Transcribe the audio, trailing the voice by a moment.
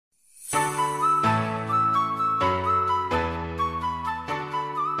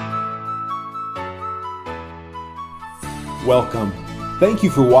Welcome. Thank you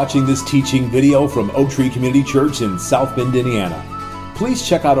for watching this teaching video from Oak Tree Community Church in South Bend, Indiana. Please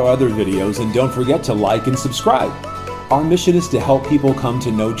check out our other videos and don't forget to like and subscribe. Our mission is to help people come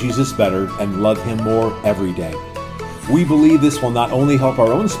to know Jesus better and love Him more every day. We believe this will not only help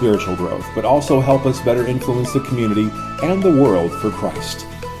our own spiritual growth, but also help us better influence the community and the world for Christ.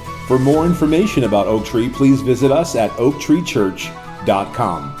 For more information about Oak Tree, please visit us at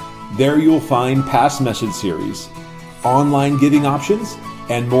oaktreechurch.com. There you'll find past message series, online giving options,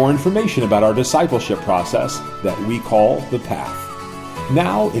 and more information about our discipleship process that we call The Path.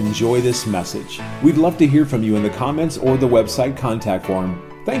 Now enjoy this message. We'd love to hear from you in the comments or the website contact form.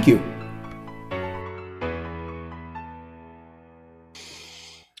 Thank you.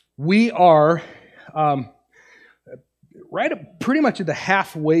 We are pretty much at the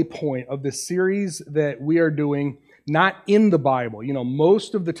halfway point of the series that we are doing, not in the Bible. You know,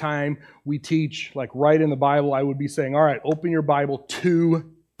 most of the time we teach like right in the Bible. I would be saying, all right, open your Bible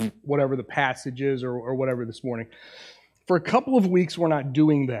to whatever the passage is or whatever this morning. For a couple of weeks, we're not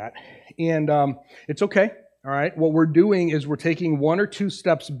doing that. And it's okay. All right. What we're doing is we're taking one or two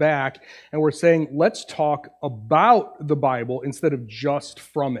steps back and we're saying, let's talk about the Bible instead of just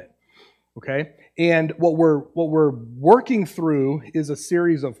from it. Okay. And what we're working through is a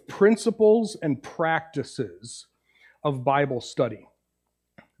series of principles and practices of Bible study.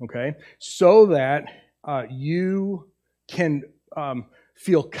 Okay. So that you can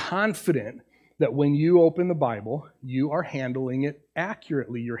feel confident that when you open the Bible, you are handling it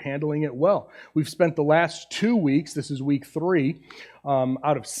accurately. You're handling it well. We've spent the last 2 weeks, this is week 3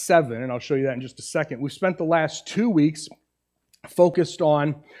 out of 7, and I'll show you that in just a second. We've spent the last 2 weeks focused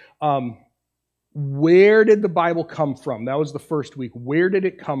on where did the Bible come from? That was the first week. Where did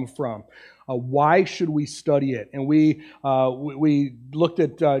it come from? Why should we study it? And we looked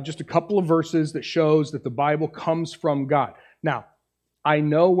at just a couple of verses that shows that the Bible comes from God. Now, I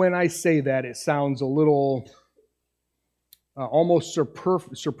know when I say that, it sounds a little almost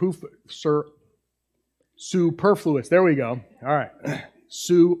superfluous. There we go. All right.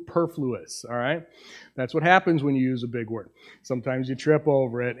 Superfluous. All right. That's what happens when you use a big word. Sometimes you trip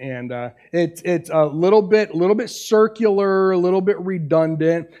over it, and it's a little bit circular, a little bit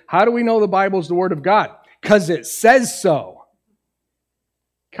redundant. How do we know the Bible is the Word of God? Because it says so.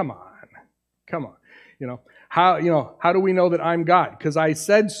 Come on. How do we know that I'm God? Because I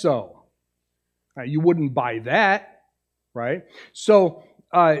said so. You wouldn't buy that, right? So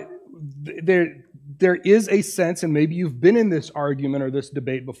there is a sense, and maybe you've been in this argument or this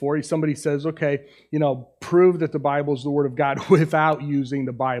debate before. Somebody says, okay, prove that the Bible is the Word of God without using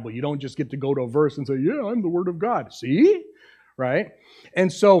the Bible. You don't just get to go to a verse and say, yeah, I'm the Word of God. See? Right?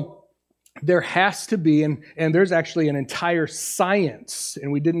 And so there has to be, and there's actually an entire science,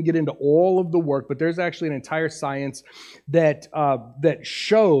 and we didn't get into all of the work, but there's actually an entire science that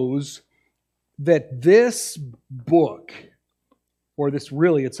shows that this book, or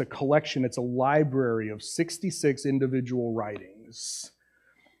it's a collection, it's a library of 66 individual writings,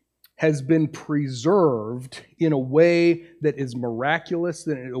 has been preserved in a way that is miraculous,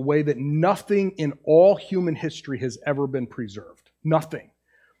 in a way that nothing in all human history has ever been preserved. Nothing.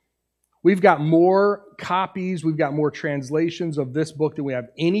 We've got more copies, we've got more translations of this book than we have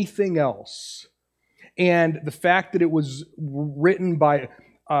anything else. And the fact that it was written by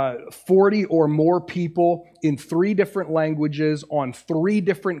 40 or more people in 3 different languages on 3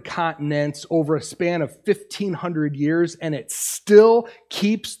 different continents over a span of 1,500 years, and it still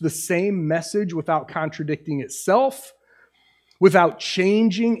keeps the same message without contradicting itself, without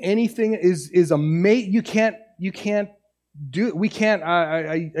changing anything, is amazing. You can't do it. We can't.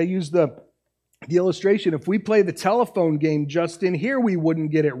 I use the illustration. If we play the telephone game just in here, we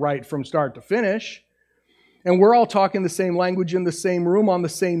wouldn't get it right from start to finish. And we're all talking the same language in the same room on the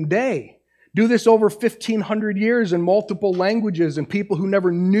same day. Do this over 1,500 years in multiple languages and people who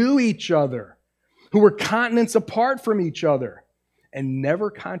never knew each other, who were continents apart from each other, and never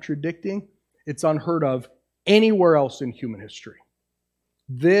contradicting. It's unheard of anywhere else in human history.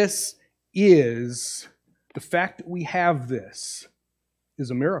 The fact that we have this is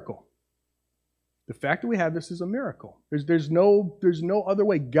a miracle. The fact that we have this is a miracle. There's no other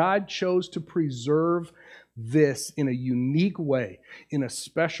way. God chose to preserve this in a unique way, in a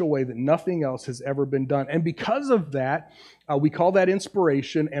special way that nothing else has ever been done. And because of that, we call that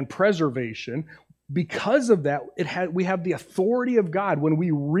inspiration and preservation. Because of that, we have the authority of God. When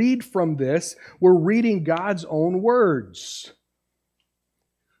we read from this, we're reading God's own words.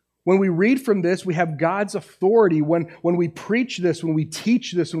 When we read from this, we have God's authority. When we preach this, when we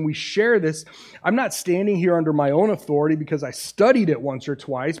teach this, when we share this, I'm not standing here under my own authority because I studied it once or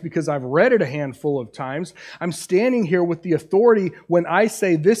twice, because I've read it a handful of times. I'm standing here with the authority when I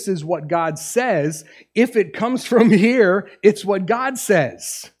say this is what God says. If it comes from here, it's what God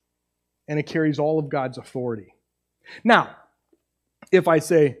says. And it carries all of God's authority. Now, if I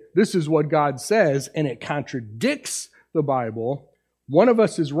say this is what God says and it contradicts the Bible, one of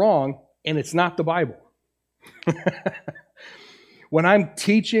us is wrong, and it's not the Bible. When I'm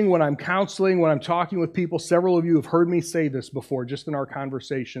teaching, when I'm counseling, when I'm talking with people, several of you have heard me say this before, just in our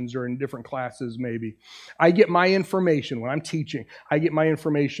conversations or in different classes maybe. I get my information, when I'm teaching, I get my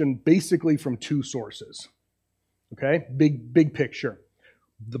information basically from two sources. Okay? Big picture.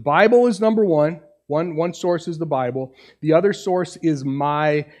 The Bible is number one. One source is the Bible. The other source is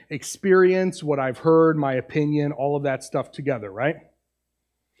my experience, what I've heard, my opinion, all of that stuff together, right?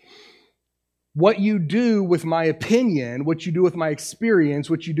 What you do with my opinion, what you do with my experience,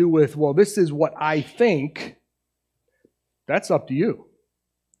 what you do with, well, this is what I think, that's up to you.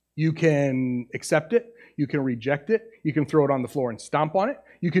 You can accept it. You can reject it. You can throw it on the floor and stomp on it.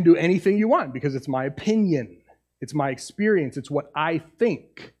 You can do anything you want because it's my opinion. It's my experience. It's what I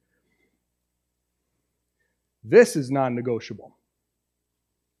think. This is non-negotiable.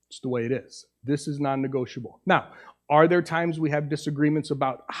 It's the way it is. This is non-negotiable. Now, are there times we have disagreements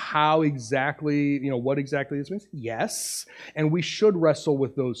about how exactly, what exactly this means? Yes. And we should wrestle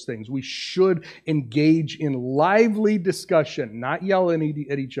with those things. We should engage in lively discussion, not yelling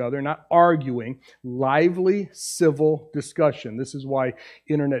at each other, not arguing, lively civil discussion. This is why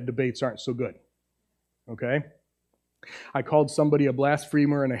internet debates aren't so good. Okay? I called somebody a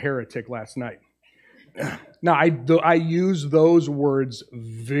blasphemer and a heretic last night. Now, I use those words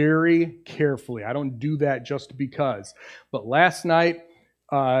very carefully. I don't do that just because. But last night,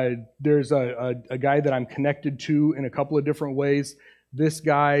 there's a guy that I'm connected to in a couple of different ways. This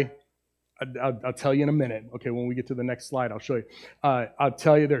guy, I'll tell you in a minute. Okay, when we get to the next slide, I'll show you. I'll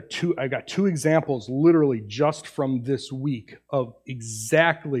tell you I got two examples literally just from this week of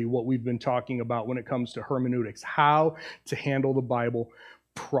exactly what we've been talking about when it comes to hermeneutics, how to handle the Bible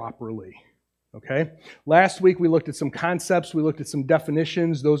properly. Okay? Last week we looked at some concepts, we looked at some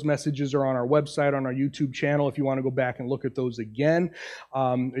definitions. Those messages are on our website, on our YouTube channel, if you want to go back and look at those again.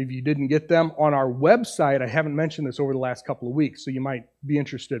 If you didn't get them, on our website, I haven't mentioned this over the last couple of weeks, so you might be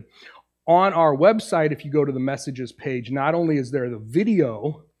interested. On our website, if you go to the messages page, not only is there the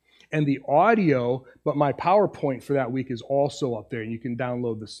video and the audio, but my PowerPoint for that week is also up there, and you can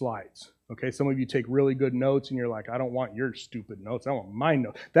download the slides. Okay, some of you take really good notes, and you're like, I don't want your stupid notes. I want my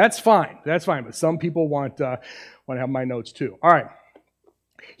notes. That's fine. But some people want to have my notes too. All right.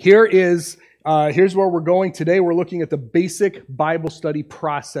 Here's where we're going today. We're looking at the basic Bible study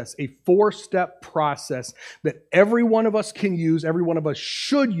process, a 4-step process that every one of us can use, every one of us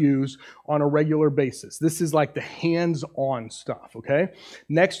should use on a regular basis. This is like the hands-on stuff, okay?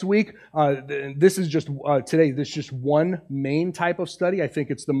 Next week, this is just one main type of study. I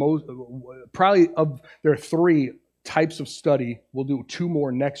think it's the most, there are 3 types of study. We'll do 2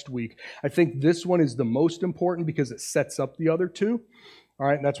 more next week. I think this one is the most important because it sets up the other 2. All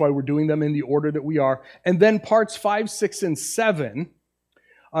right, and that's why we're doing them in the order that we are. And then parts 5, 6, and 7,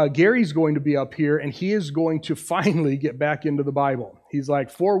 Gary's going to be up here, and he is going to finally get back into the Bible. He's like,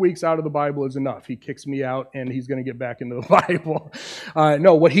 4 weeks out of the Bible is enough. He kicks me out, and he's going to get back into the Bible.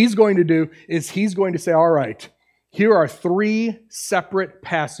 No, what he's going to do is he's going to say, all right, here are 3 separate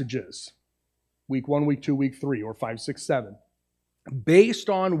passages. Week 1, week 2, week 3, or 5, 6, 7. Based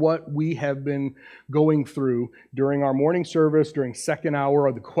on what we have been going through during our morning service, during second hour,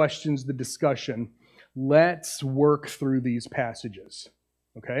 or the questions, the discussion, let's work through these passages,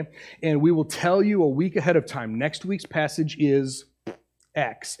 okay? And we will tell you a week ahead of time. Next week's passage is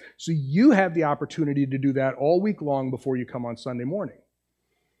X. So you have the opportunity to do that all week long before you come on Sunday morning.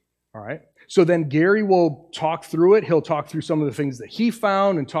 All right? So then Gary will talk through it. He'll talk through some of the things that he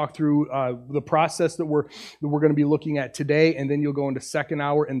found and talk through the process that we're going to be looking at today. And then you'll go into second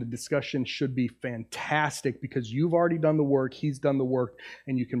hour, and the discussion should be fantastic because you've already done the work, he's done the work,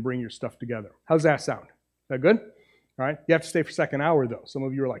 and you can bring your stuff together. How's that sound? Is that good? All right? You have to stay for second hour, though. Some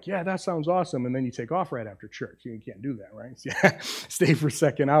of you are like, yeah, that sounds awesome, and then you take off right after church. You can't do that, right? So, stay for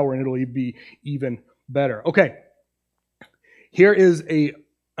second hour, and it'll be even better. Okay. Here is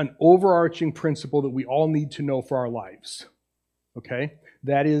an overarching principle that we all need to know for our lives, okay?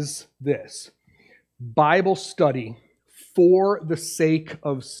 That is this. Bible study for the sake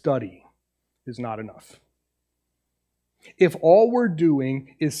of study is not enough. If all we're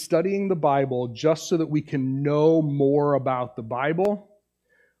doing is studying the Bible just so that we can know more about the Bible,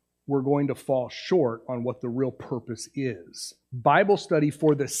 we're going to fall short on what the real purpose is. Bible study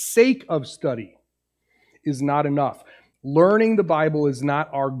for the sake of study is not enough. Learning the Bible is not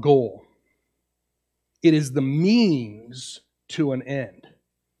our goal. It is the means to an end.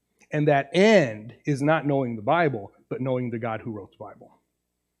 And that end is not knowing the Bible, but knowing the God who wrote the Bible.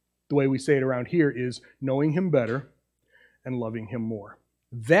 The way we say it around here is knowing Him better and loving Him more.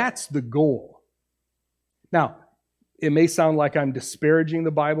 That's the goal. Now, it may sound like I'm disparaging the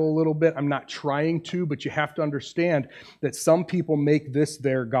Bible a little bit. I'm not trying to, but you have to understand that some people make this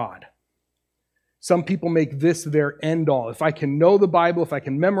their God. Some people make this their end-all. If I can know the Bible, if I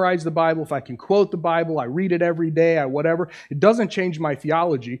can memorize the Bible, if I can quote the Bible, I read it every day, whatever, it doesn't change my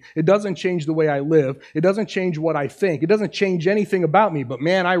theology. It doesn't change the way I live. It doesn't change what I think. It doesn't change anything about me. But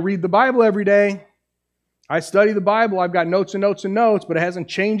man, I read the Bible every day. I study the Bible. I've got notes and notes and notes, but it hasn't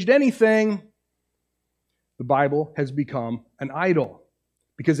changed anything. The Bible has become an idol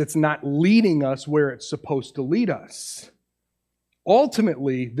because it's not leading us where it's supposed to lead us.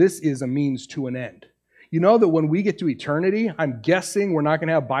 Ultimately, this is a means to an end. You know that when we get to eternity, I'm guessing we're not going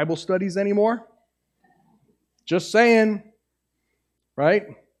to have Bible studies anymore? Just saying, right?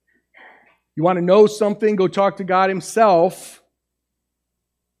 You want to know something, go talk to God Himself.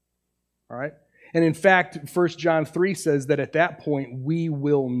 All right? And in fact, 1 John 3 says that at that point, we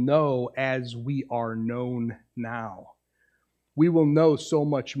will know as we are known now. We will know so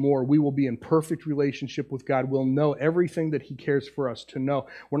much more. We will be in perfect relationship with God. We'll know everything that He cares for us to know.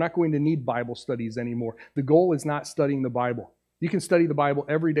 We're not going to need Bible studies anymore. The goal is not studying the Bible. You can study the Bible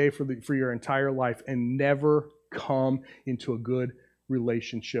every day for your entire life and never come into a good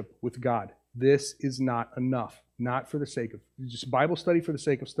relationship with God. This is not enough. Not for the sake of, just Bible study for the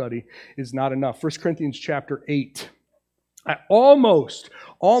sake of study is not enough. 1 Corinthians chapter 8. I almost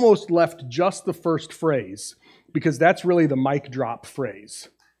left just the first phrase because that's really the mic drop phrase.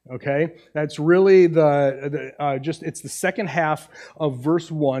 Okay? That's really it's the second half of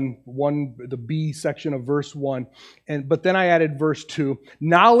verse 1, the B section of verse 1. But then I added verse 2.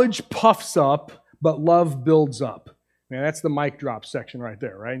 Knowledge puffs up, but love builds up. Man, that's the mic drop section right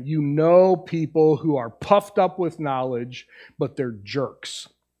there, right? You know people who are puffed up with knowledge, but they're jerks.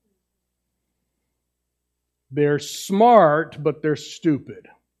 They're smart, but they're stupid,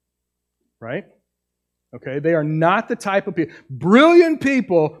 right? Okay, they are not the type of people, brilliant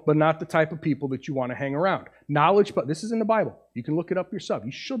people, but not the type of people that you want to hang around. Knowledge, but this is in the Bible. You can look it up yourself.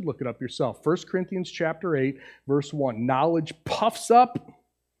 You should look it up yourself. 1 Corinthians chapter 8, verse 1. Knowledge puffs up,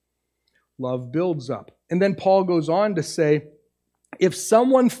 love builds up. And then Paul goes on to say, if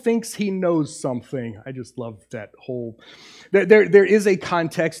someone thinks he knows something, I just love that whole... There is a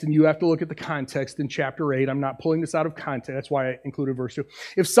context, and you have to look at the context in chapter 8. I'm not pulling this out of context. That's why I included verse 2.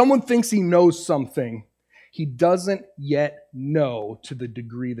 If someone thinks he knows something, he doesn't yet know to the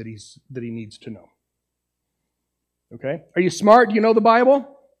degree that he needs to know. Okay? Are you smart? Do you know the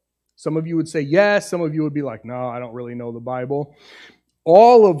Bible? Some of you would say yes. Some of you would be like, no, I don't really know the Bible.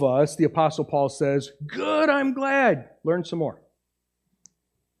 All of us, the Apostle Paul says, good, I'm glad. Learn some more.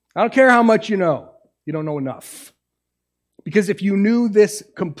 I don't care how much you know. You don't know enough. Because if you knew this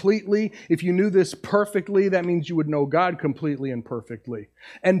completely, if you knew this perfectly, that means you would know God completely and perfectly.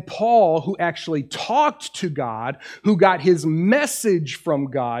 And Paul, who actually talked to God, who got his message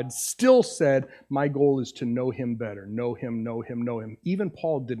from God, still said, my goal is to know Him better. Know Him, know Him, know Him. Even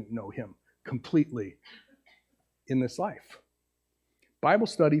Paul didn't know Him completely in this life. Bible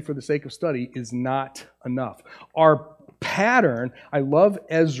study for the sake of study is not enough. Our pattern, I love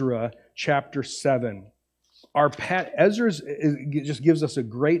Ezra chapter 7. Ezra just gives us a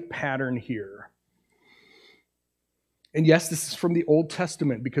great pattern here. And yes, this is from the Old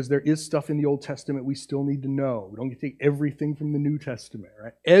Testament because there is stuff in the Old Testament we still need to know. We don't get to take everything from the New Testament,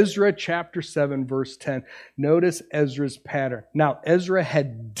 right? Ezra chapter 7, verse 10. Notice Ezra's pattern. Now, Ezra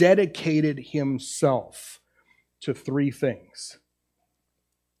had dedicated himself to three things.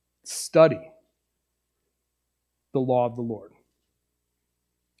 Study the law of the Lord.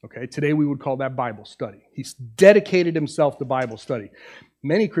 Okay, today we would call that Bible study. He's dedicated himself to Bible study.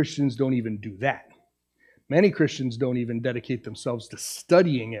 Many Christians don't even do that. Many Christians don't even dedicate themselves to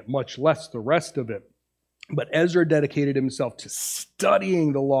studying it, much less the rest of it. But Ezra dedicated himself to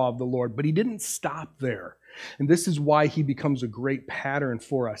studying the law of the Lord, but he didn't stop there. And this is why he becomes a great pattern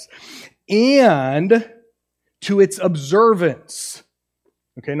for us. And to its observance.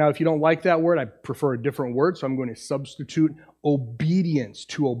 Okay, now if you don't like that word, I prefer a different word, so I'm going to substitute obedience,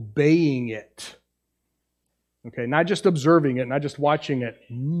 to obeying it. Okay, not just observing it, not just watching it,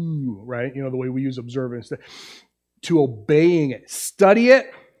 right? You know, the way we use observance. To obeying it. Study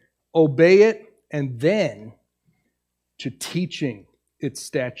it, obey it, and then to teaching its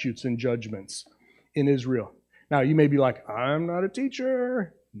statutes and judgments in Israel. Now, you may be like, I'm not a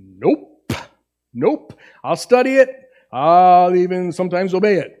teacher. Nope. I'll study it. I'll even sometimes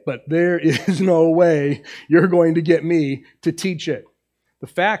obey it. But there is no way you're going to get me to teach it. The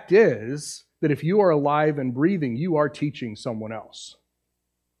fact is that if you are alive and breathing, you are teaching someone else.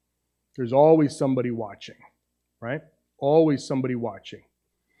 There's always somebody watching, right? Always somebody watching.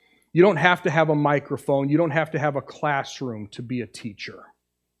 You don't have to have a microphone. You don't have to have a classroom to be a teacher.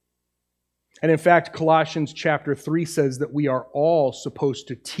 And in fact, Colossians chapter 3 says that we are all supposed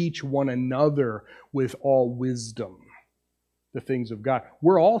to teach one another with all wisdom the things of God.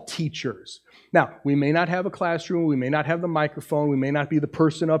 We're all teachers. Now, we may not have a classroom. We may not have the microphone. We may not be the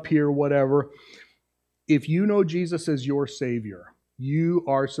person up here, whatever. If you know Jesus as your Savior, you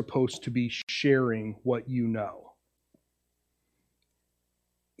are supposed to be sharing what you know.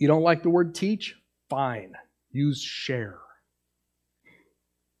 You don't like the word teach? Fine. Use share.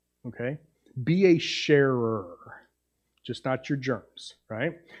 Okay? Be a sharer. Just not your germs,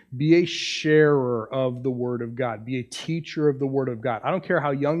 right? Be a sharer of the Word of God. Be a teacher of the Word of God. I don't care how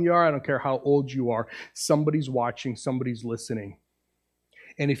young you are. I don't care how old you are. Somebody's watching. Somebody's listening.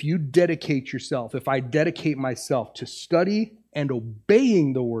 And if you dedicate yourself, if I dedicate myself to study and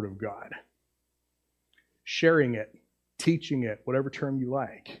obeying the Word of God, sharing it, teaching it, whatever term you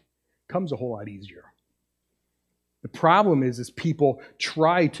like, comes a whole lot easier. The problem is people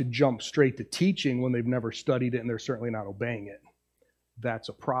try to jump straight to teaching when they've never studied it and they're certainly not obeying it. That's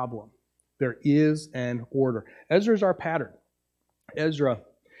a problem. There is an order. Ezra is our pattern. Ezra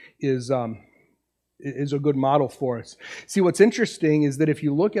is a good model for us. See, what's interesting is that if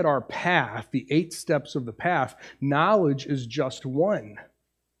you look at our path, the 8 steps of the path, knowledge is just one.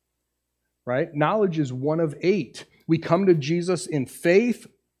 Right? Knowledge is one of 8. We come to Jesus in faith,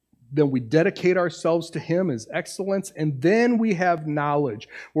 then we dedicate ourselves to Him as excellence, and then we have knowledge,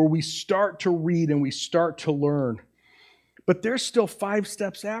 where we start to read and we start to learn. But there's still 5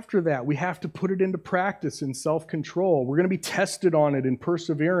 steps after that. We have to put it into practice in self-control. We're going to be tested on it in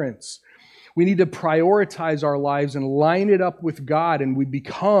perseverance. We need to prioritize our lives and line it up with God, and we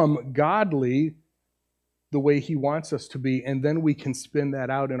become godly the way He wants us to be, and then we can spin that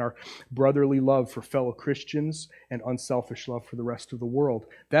out in our brotherly love for fellow Christians and unselfish love for the rest of the world.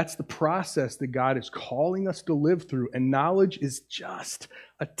 That's the process that God is calling us to live through, and knowledge is just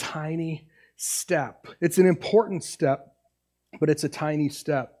a tiny step. It's an important step, but it's a tiny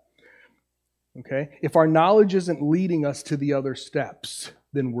step. Okay? If our knowledge isn't leading us to the other steps,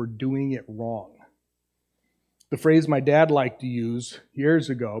 then we're doing it wrong. The phrase my dad liked to use years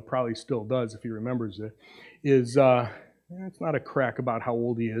ago, probably still does if he remembers it, is, it's not a crack about how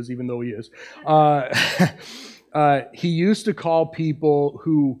old he is, even though he is. He used to call people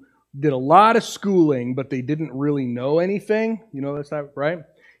who did a lot of schooling, but they didn't really know anything. You know that's not right?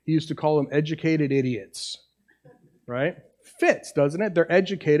 He used to call them educated idiots. Right? Fits, doesn't it? They're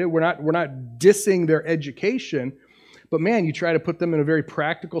educated. We're not dissing their education, but man, you try to put them in a very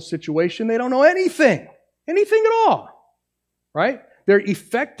practical situation, they don't know anything. Anything at all, right? They're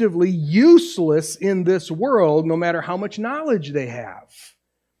effectively useless in this world no matter how much knowledge they have.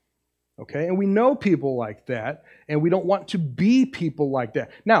 Okay? And we know people like that, and we don't want to be people like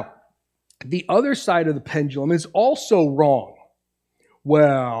that. Now, the other side of the pendulum is also wrong.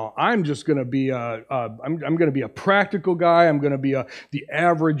 Well, I'm just going to be I'm going to be a practical guy. I'm going to be the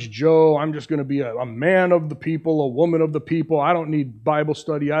average Joe. I'm just going to be a man of the people, a woman of the people. I don't need Bible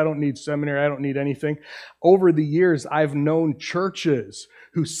study. I don't need seminary. I don't need anything. Over the years, I've known churches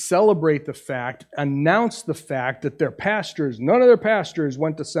who celebrate the fact, announce the fact that their pastors, none of their pastors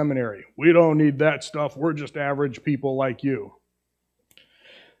went to seminary. We don't need that stuff. We're just average people like you.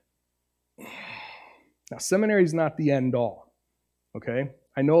 Now, seminary is not the end all. Okay?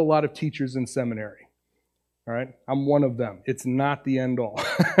 I know a lot of teachers in seminary. All right? I'm one of them. It's not the end all.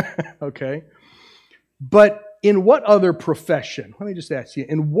 Okay? But in what other profession, let me just ask you,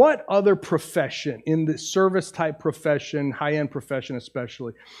 in what other profession, in the service type profession, high-end profession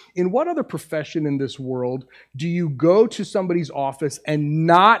especially, in what other profession in this world do you go to somebody's office and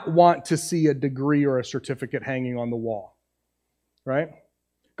not want to see a degree or a certificate hanging on the wall? Right?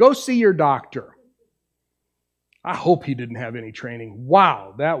 Go see your doctor. I hope he didn't have any training.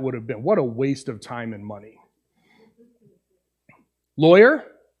 Wow, that would have been, what a waste of time and money. Lawyer?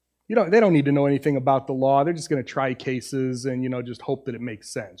 They don't need to know anything about the law. They're just going to try cases and, just hope that it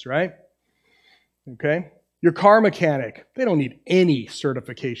makes sense, right? Okay? Your car mechanic. They don't need any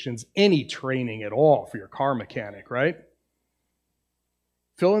certifications, any training at all for your car mechanic, right?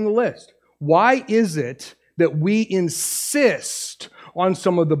 Fill in the list. Why is it that we insist on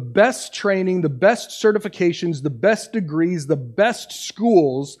some of the best training, the best certifications, the best degrees, the best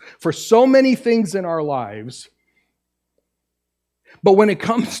schools for so many things in our lives. But when it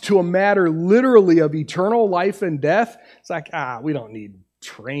comes to a matter literally of eternal life and death, it's like, we don't need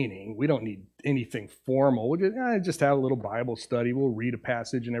training. We don't need anything formal. We'll just have a little Bible study. We'll read a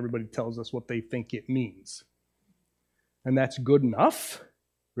passage and everybody tells us what they think it means. And that's good enough?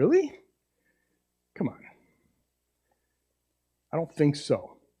 Really? Come on. I don't think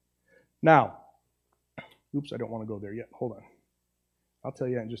so. Now, I don't want to go there yet. Hold on. I'll tell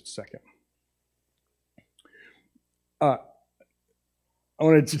you that in just a second. I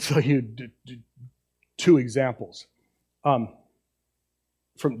wanted to tell you two examples from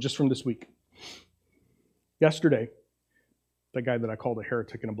this week. Yesterday, the guy that I called a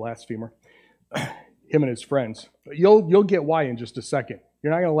heretic and a blasphemer, him and his friends. You'll get why in just a second.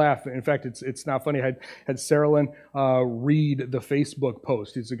 You're not going to laugh. In fact, it's not funny. I had Sarah Lynn read the Facebook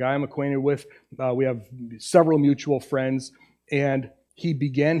post. He's a guy I'm acquainted with. We have several mutual friends, and he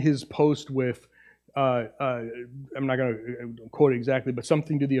began his post with, I'm not going to quote it exactly, but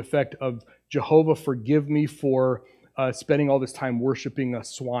something to the effect of, Jehovah, forgive me for spending all this time worshiping a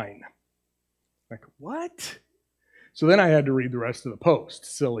swine. Like, what? So then I had to read the rest of the post.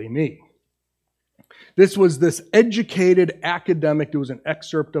 Silly me. This was this educated academic. It was an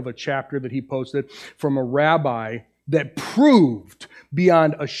excerpt of a chapter that he posted from a rabbi that proved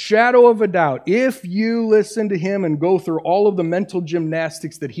beyond a shadow of a doubt, if you listen to him and go through all of the mental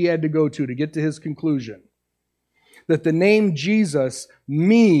gymnastics that he had to go to get to his conclusion, that the name Jesus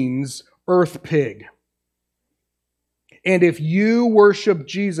means earth pig. And if you worship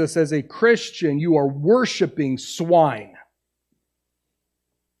Jesus as a Christian, you are worshiping swine.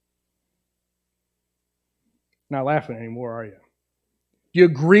 Not laughing anymore, are you? Do you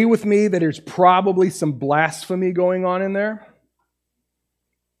agree with me that there's probably some blasphemy going on in there?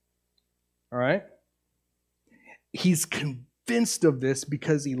 All right? He's convinced of this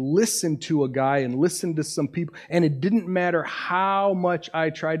because he listened to a guy and listened to some people, and it didn't matter how much I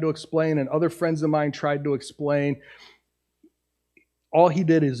tried to explain and other friends of mine tried to explain. All he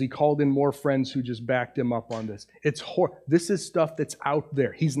did is he called in more friends who just backed him up on this. This is stuff that's out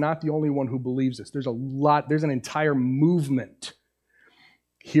there. He's not the only one who believes this. There's an entire movement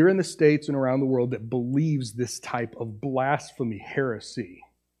here in the States and around the world that believes this type of blasphemy, heresy.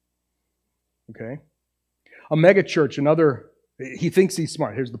 Okay? A megachurch, he thinks he's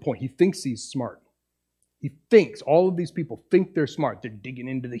smart. Here's the point. He thinks he's smart. He thinks, all of these people think they're smart. They're digging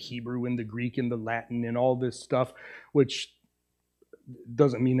into the Hebrew and the Greek and the Latin and all this stuff, which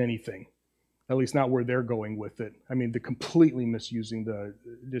doesn't mean anything, at least not where they're going with it. I mean, they're completely misusing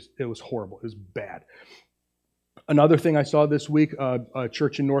it was horrible. It was bad. Another thing I saw this week, a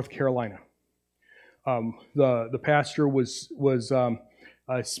church in North Carolina. The pastor was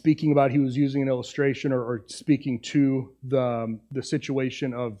speaking about, he was using an illustration or speaking to the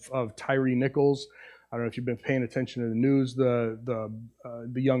situation of Tyree Nichols. I don't know if you've been paying attention to the news, the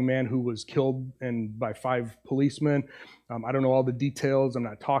young man who was killed by 5 policemen. I don't know all the details. I'm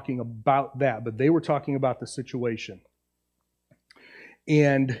not talking about that, but they were talking about the situation.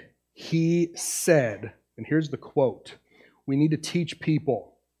 And he said, and here's the quote, "We need to teach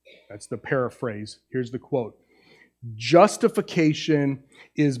people," that's the paraphrase, here's the quote, "Justification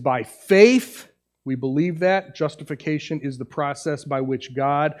is by faith." We believe that. Justification is the process by which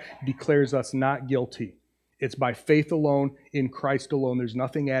God declares us not guilty. It's by faith alone, in Christ alone. There's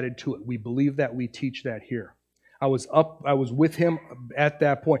nothing added to it. We believe that. We teach that here. I was with him at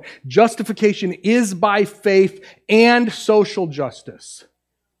that point. Justification is by faith and social justice.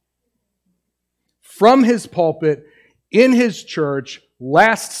 From his pulpit, in his church,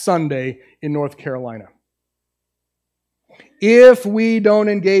 last Sunday in North Carolina. If we don't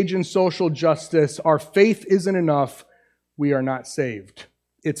engage in social justice, our faith isn't enough, we are not saved.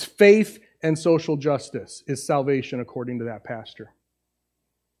 It's faith and social justice is salvation, according to that pastor.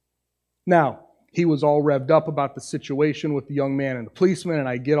 Now, he was all revved up about the situation with the young man and the policeman, and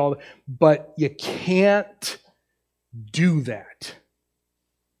I get all that, but you can't do that.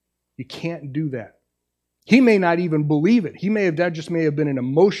 You can't do that. He may not even believe it. That just may have been an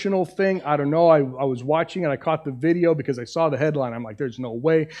emotional thing. I don't know. I was watching and I caught the video because I saw the headline. I'm like, there's no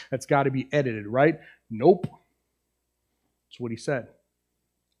way. That's got to be edited, right? Nope. That's what he said.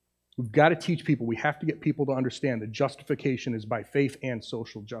 We've got to teach people. We have to get people to understand that justification is by faith and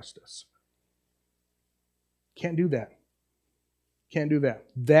social justice. Can't do that. Can't do that.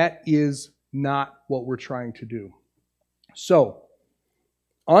 That is not what we're trying to do. So,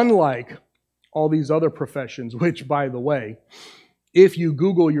 unlike all these other professions, which, by the way, if you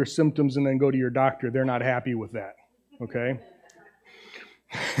Google your symptoms and then go to your doctor, they're not happy with that, okay?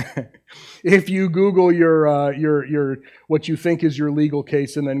 If you Google your what you think is your legal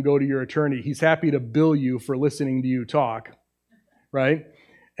case and then go to your attorney, he's happy to bill you for listening to you talk, right?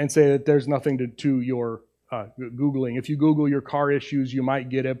 And say that there's nothing to your Googling. If you Google your car issues, you might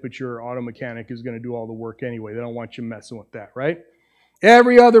get it, but your auto mechanic is going to do all the work anyway. They don't want you messing with that, right?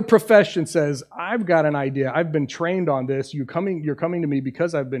 Every other profession says, I've got an idea. I've been trained on this. You're coming to me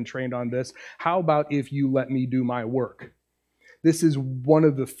because I've been trained on this. How about if you let me do my work? This is one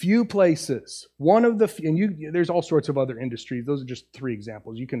of the few places, there's all sorts of other industries. Those are just 3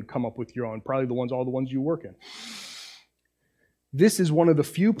 examples. You can come up with your own, probably all the ones you work in. This is one of the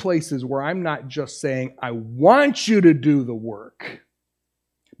few places where I'm not just saying, I want you to do the work,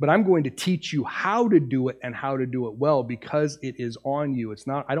 but I'm going to teach you how to do it and how to do it well because it is on you.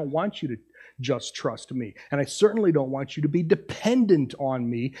 I don't want you to just trust me. And I certainly don't want you to be dependent on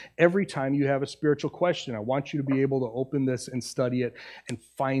me every time you have a spiritual question. I want you to be able to open this and study it and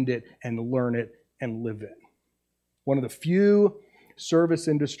find it and learn it and live it. One of the few service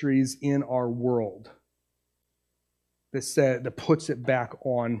industries in our world that puts it back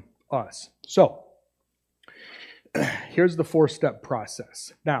on us. So, here's the 4-step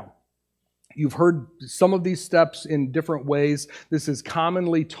process. Now, you've heard some of these steps in different ways. This is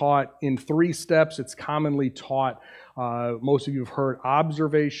commonly taught in 3 steps. It's commonly taught, most of you have heard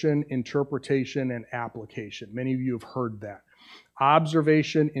observation, interpretation, and application. Many of you have heard that.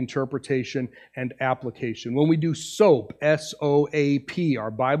 Observation, interpretation, and application. When we do SOAP, S-O-A-P, our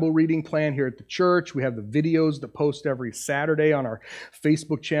Bible reading plan here at the church, we have the videos that post every Saturday on our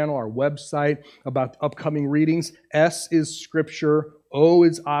Facebook channel, our website, about upcoming readings. S is Scripture, O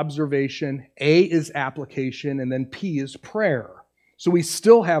is observation, A is application, and then P is prayer. So we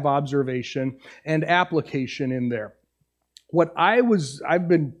still have observation and application in there. I've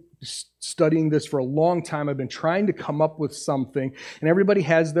been studying this for a long time. I've been trying to come up with something, and everybody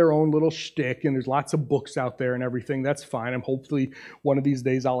has their own little shtick, and there's lots of books out there and everything. That's fine. Hopefully one of these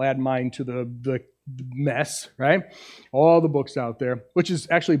days I'll add mine to the mess, right? All the books out there, which is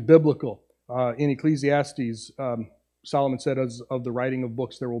actually biblical. In Ecclesiastes, Solomon said, "As of the writing of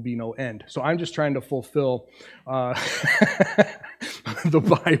books, there will be no end." So I'm just trying to fulfill the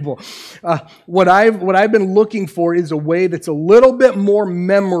Bible. What I've been looking for is a way that's a little bit more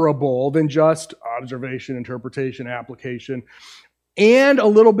memorable than just observation, interpretation, application, and a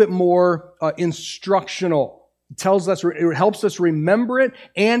little bit more instructional. It helps us remember it,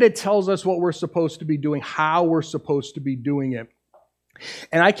 and it tells us what we're supposed to be doing, how we're supposed to be doing it.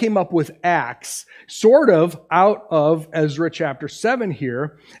 And I came up with Acts, sort of out of Ezra chapter 7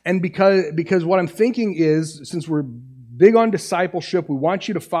 here. And because what I'm thinking is, since we're big on discipleship, we want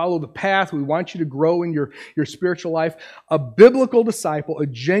you to follow the path, we want you to grow in your spiritual life. A biblical disciple, a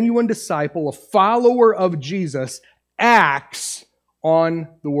genuine disciple, a follower of Jesus, acts on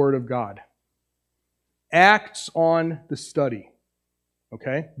the Word of God. Acts on the study.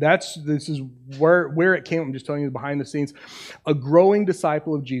 Okay, this is where it came. I'm just telling you behind the scenes. A growing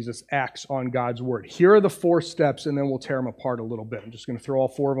disciple of Jesus acts on God's Word. Here are the 4 steps, and then we'll tear them apart a little bit. I'm just going to throw all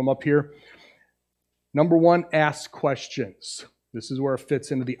 4 of them up here. Number 1, ask questions. This is where it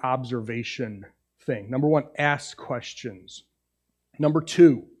fits into the observation thing. Number 1, ask questions. Number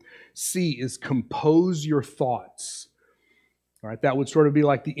 2, C is compose your thoughts. All right, that would sort of be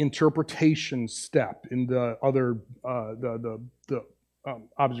like the interpretation step in the other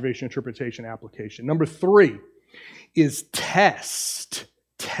observation, interpretation, application. Number 3 is test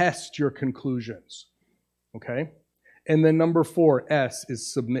your conclusions. Okay? And then number 4, S,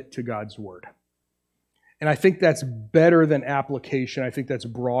 is submit to God's Word. And I think that's better than application. I think that's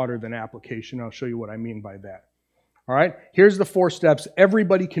broader than application. I'll show you what I mean by that. All right? Here's the 4 steps.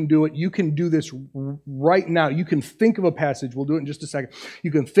 Everybody can do it. You can do this right now. You can think of a passage. We'll do it in just a second.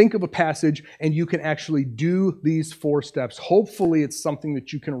 You can think of a passage, and you can actually do these 4 steps. Hopefully, it's something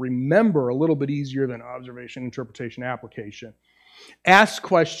that you can remember a little bit easier than observation, interpretation, application. Ask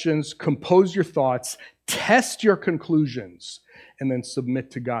questions, compose your thoughts, test your conclusions, and then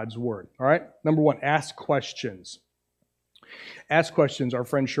submit to God's Word. All right? Number 1, ask questions. Ask questions, our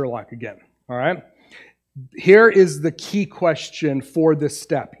friend Sherlock again. All right? Here is the key question for this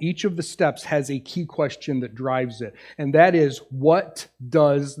step. Each of the steps has a key question that drives it, and that is, what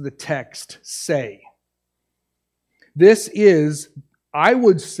does the text say? This is, I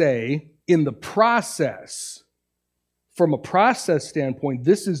would say, in the process, from a process standpoint,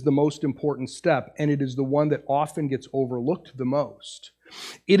 this is the most important step, and it is the one that often gets overlooked the most.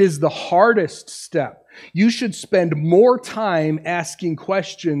 It is the hardest step. You should spend more time asking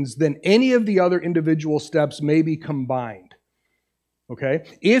questions than any of the other individual steps maybe combined. Okay?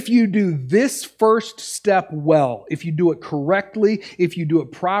 If you do this first step well, if you do it correctly, if you do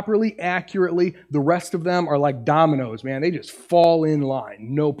it properly, accurately, the rest of them are like dominoes, man. They just fall in line,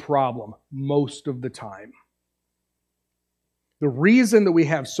 no problem, most of the time. The reason that we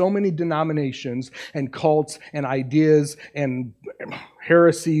have so many denominations and cults and ideas and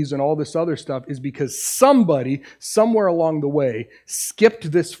heresies and all this other stuff is because somebody, somewhere along the way,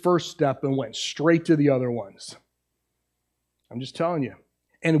 skipped this first step and went straight to the other ones. I'm just telling you.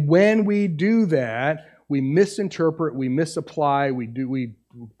 And when we do that, we misinterpret, we misapply, we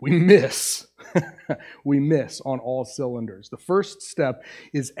miss. We miss on all cylinders. The first step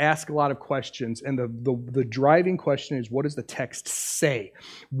is ask a lot of questions. And the driving question is, what does the text say?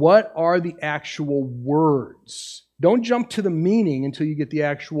 What are the actual words? Don't jump to the meaning until you get the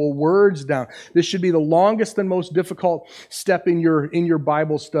actual words down. This should be the longest and most difficult step in your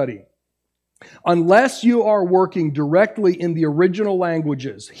Bible study. Unless you are working directly in the original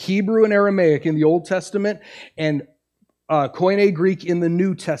languages, Hebrew and Aramaic in the Old Testament and Koine Greek in the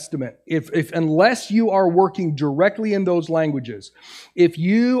New Testament, unless you are working directly in those languages, if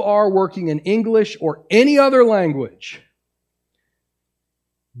you are working in English or any other language,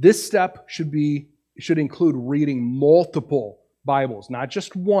 this step should include reading multiple Bibles, not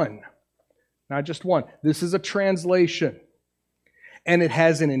just one. Not just one. This is a translation. And it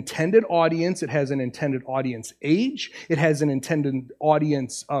has an intended audience. It has an intended audience age. It has an intended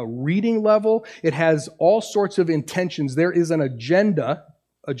audience reading level. It has all sorts of intentions. There is an agenda.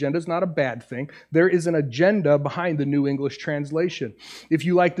 Agenda is not a bad thing. There is an agenda behind the New English translation. If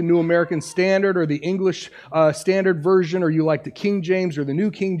you like the New American Standard or the English Standard Version, or you like the King James or the New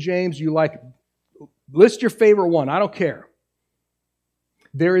King James, list your favorite one. I don't care.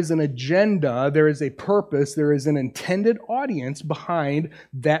 There is an agenda, there is a purpose, there is an intended audience behind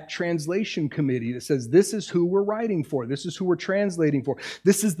that translation committee that says this is who we're writing for, this is who we're translating for,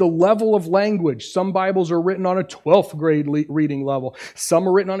 this is the level of language. Some Bibles are written on a 12th grade reading level, some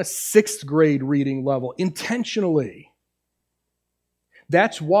are written on a 6th grade reading level, intentionally.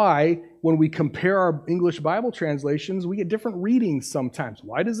 That's why when we compare our English Bible translations, we get different readings sometimes.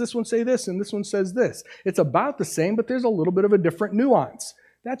 Why does this one say this and this one says this? It's about the same, but there's a little bit of a different nuance.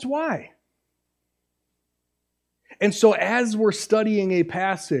 That's why. And so as we're studying a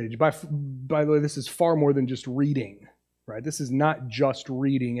passage, by the way, this is far more than just reading, right? This is not just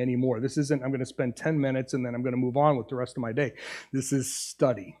reading anymore. This isn't, I'm going to spend 10 minutes and then I'm going to move on with the rest of my day. This is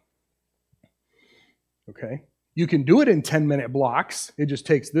study. Okay? You can do it in 10-minute blocks. It just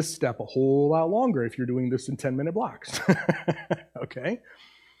takes this step a whole lot longer if you're doing this in 10-minute blocks. Okay?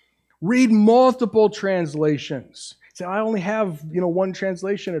 Read multiple translations. Say, I only have, one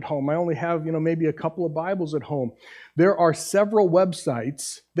translation at home. I only have, maybe a couple of Bibles at home. There are several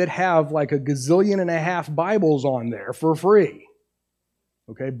websites that have like 1.5 gazillion Bibles on there for free.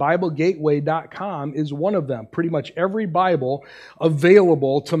 Okay, BibleGateway.com is one of them. Pretty much every Bible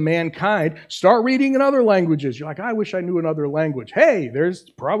available to mankind. Start reading in other languages. You're like, I wish I knew another language. Hey, there's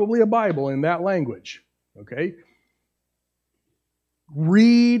probably a Bible in that language. Okay?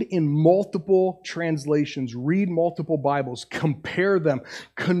 Read in multiple translations. Read multiple Bibles. Compare them.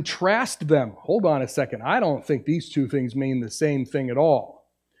 Contrast them. Hold on a second. I don't think these two things mean the same thing at all.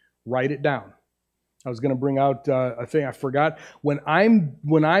 Write it down. I was going to bring out a thing I forgot. When I'm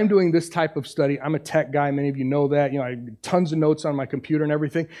doing this type of study, I'm a tech guy. Many of you know that. I have tons of notes on my computer and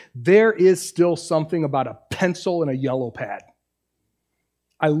everything. There is still something about a pencil and a yellow pad.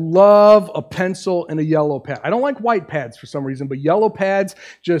 I love a pencil and a yellow pad. I don't like white pads for some reason, but yellow pads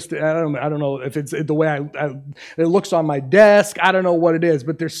just, I don't know if it's the way it looks on my desk. I don't know what it is,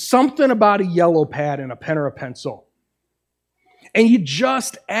 but there's something about a yellow pad and a pen or a pencil. And you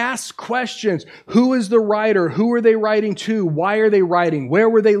just ask questions. Who is the writer? Who are they writing to? Why are they writing? Where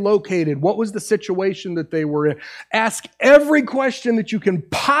were they located? What was the situation that they were in? Ask every question that you can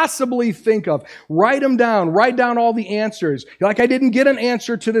possibly think of. Write them down. Write down all the answers. You're like, I didn't get an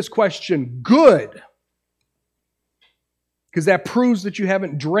answer to this question. Good. Because that proves that you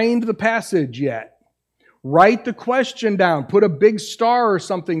haven't drained the passage yet. Write the question down. Put a big star or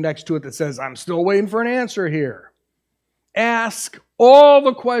something next to it that says, I'm still waiting for an answer here. Ask all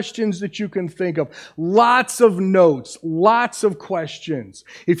the questions that you can think of. Lots of notes, lots of questions.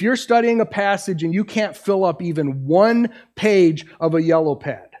 If you're studying a passage and you can't fill up even one page of a yellow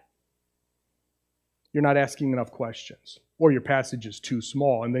pad, you're not asking enough questions. Or your passage is too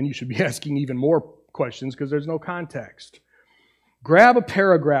small, and then you should be asking even more questions because there's no context. Grab a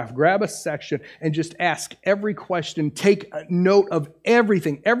paragraph, grab a section, and just ask every question. Take note of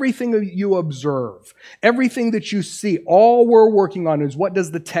everything that you observe, everything that you see. All we're working on is what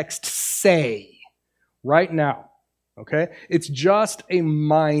does the text say right now? Okay? It's just a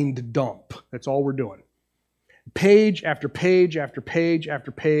mind dump. That's all we're doing. Page after page after page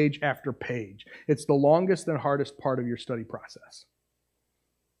after page after page. It's the longest and hardest part of your study process.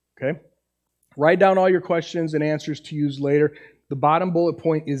 Okay? Write down all your questions and answers to use later. The bottom bullet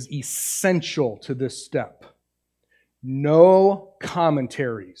point is essential to this step. No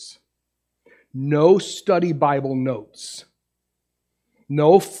commentaries. No study Bible notes.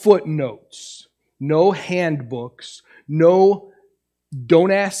 No footnotes. No handbooks. No,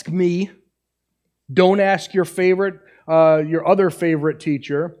 don't ask me. Don't ask your other favorite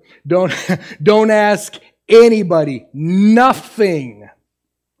teacher. Don't ask anybody. Nothing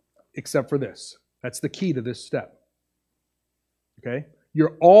except for this. That's the key to this step. Okay?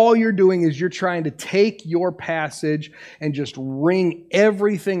 All you're doing is you're trying to take your passage and just wring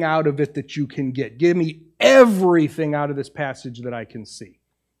everything out of it that you can get. Give me everything out of this passage that I can see.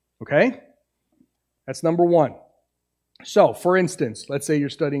 Okay? That's number one. So, for instance, let's say you're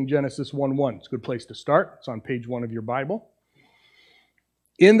studying Genesis 1:1. It's a good place to start. It's on page 1 of your Bible.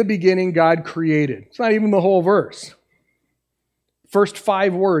 In the beginning, God created. It's not even the whole verse. First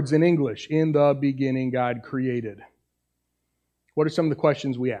 5 words in English. In the beginning, God created. What are some of the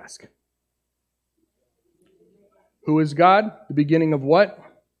questions we ask? Who is God? The beginning of what?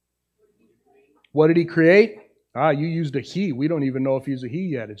 What did He create? You used a He. We don't even know if He's a He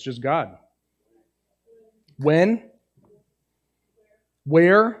yet. It's just God. When?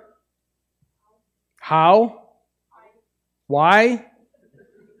 Where? How? Why?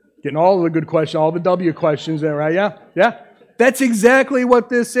 Getting all the good questions, all the W questions there, right? Yeah? That's exactly what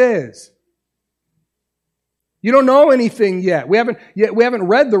this is. You don't know anything yet. We haven't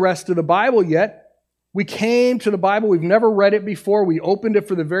read the rest of the Bible yet. We came to the Bible. We've never read it before. We opened it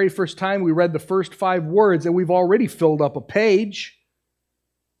for the very first time. We read the first 5 words, and we've already filled up a page.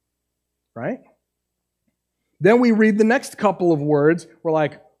 Right? Then we read the next couple of words. We're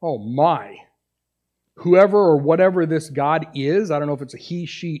like, oh my. Whoever or whatever this God is, I don't know if it's a he,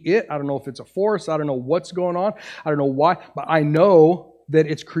 she, it. I don't know if it's a force. I don't know what's going on. I don't know why. But I know that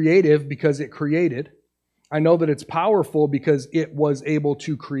it's creative because it created. I know that it's powerful because it was able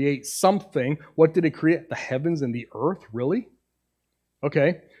to create something. What did it create? The heavens and the earth? Really?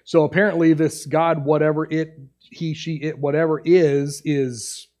 Okay. So apparently this God, whatever it, he, she, it, whatever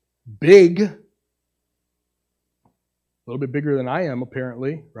is big. A little bit bigger than I am,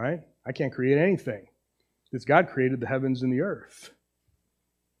 apparently, right? I can't create anything. This God created the heavens and the earth.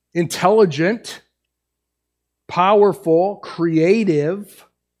 Intelligent, powerful, creative,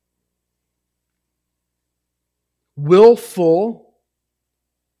 willful.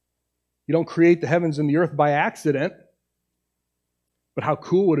 You don't create the heavens and the earth by accident. But how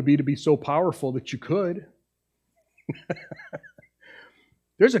cool would it be to be so powerful that you could?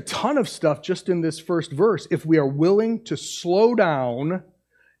 There's a ton of stuff just in this first verse if we are willing to slow down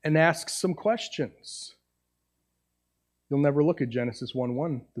and ask some questions. You'll never look at Genesis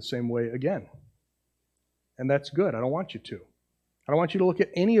 1:1 the same way again. And that's good. I don't want you to. I don't want you to look at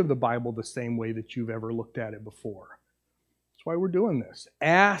any of the Bible the same way that you've ever looked at it before. That's why we're doing this.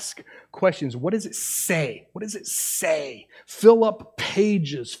 Ask questions. What does it say? What does it say? Fill up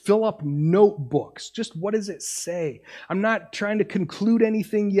pages. Fill up notebooks. Just what does it say? I'm not trying to conclude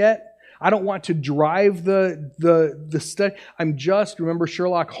anything yet. I don't want to drive the study. Remember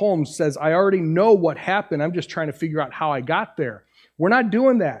Sherlock Holmes says, I already know what happened. I'm just trying to figure out how I got there. We're not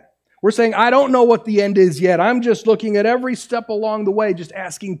doing that. We're saying, I don't know what the end is yet. I'm just looking at every step along the way, just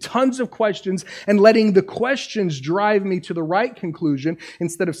asking tons of questions and letting the questions drive me to the right conclusion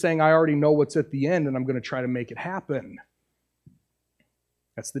instead of saying, I already know what's at the end and I'm going to try to make it happen.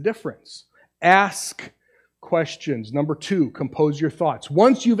 That's the difference. Ask questions. Number 2, compose your thoughts.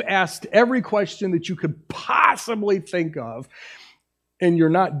 Once you've asked every question that you could possibly think of, and you're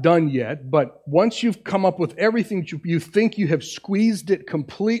not done yet, but once you've come up with everything you think you have squeezed it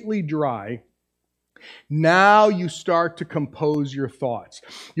completely dry, now you start to compose your thoughts.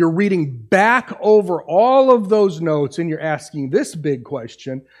 You're reading back over all of those notes and you're asking this big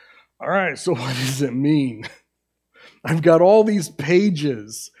question. All right, so what does it mean? I've got all these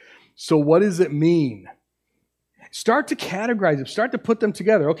pages. So what does it mean? Start to categorize them. Start to put them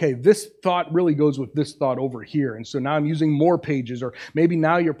together. Okay, this thought really goes with this thought over here. And so now I'm using more pages. Or maybe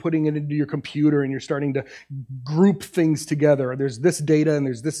now you're putting it into your computer and you're starting to group things together. There's this data and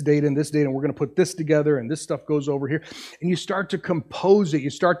there's this data and this data. And we're going to put this together and this stuff goes over here. And you start to compose it. You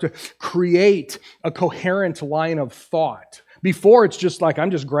start to create a coherent line of thought. Before, it's just like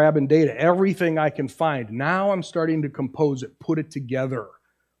I'm just grabbing data, everything I can find. Now I'm starting to compose it, put it together,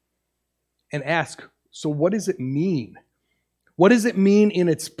 and ask, so what does it mean? What does it mean in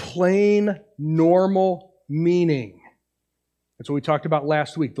its plain, normal meaning? That's what we talked about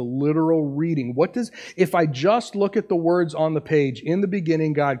last week, the literal reading. If I just look at the words on the page, in the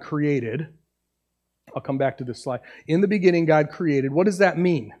beginning God created, I'll come back to this slide. In the beginning God created, what does that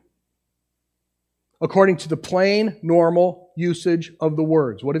mean? According to the plain, normal usage of the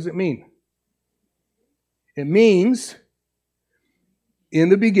words, what does it mean? It means, in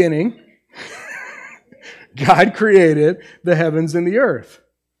the beginning, God created the heavens and the earth.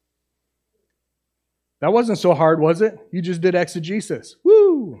 That wasn't so hard, was it? You just did exegesis.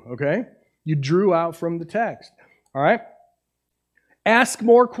 Woo! Okay? You drew out from the text. All right? Ask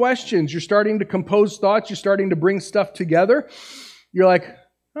more questions. You're starting to compose thoughts. You're starting to bring stuff together. You're like,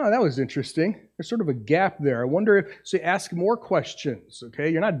 oh, that was interesting. There's sort of a gap there. I wonder if... So ask more questions,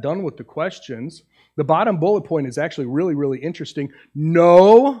 okay? You're not done with the questions. The bottom bullet point is actually really, really interesting.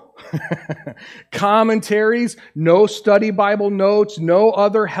 No commentaries, no study Bible notes, no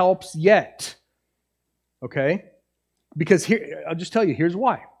other helps yet. Okay? Because here, I'll just tell you, here's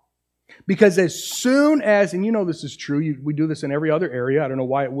why. Because as soon as, and you know this is true, we do this in every other area, I don't know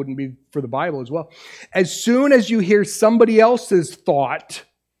why it wouldn't be for the Bible as well. As soon as you hear somebody else's thought,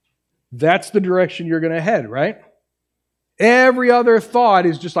 that's the direction you're going to head, right? Every other thought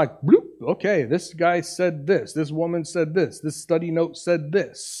is just like, bloop, okay, this guy said this woman said this study note said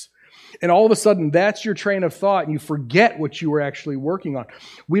this. And all of a sudden, that's your train of thought, and you forget what you were actually working on.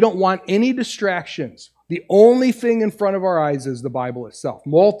 We don't want any distractions. The only thing in front of our eyes is the Bible itself.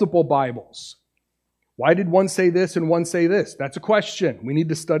 Multiple Bibles. Why did one say this and one say this? That's a question. We need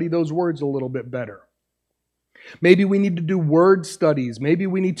to study those words a little bit better. Maybe we need to do word studies. Maybe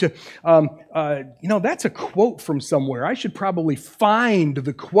we need to, that's a quote from somewhere. I should probably find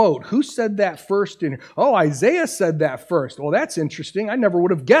the quote. Who said that first? Isaiah said that first. Well, that's interesting. I never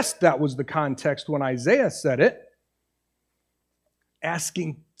would have guessed that was the context when Isaiah said it.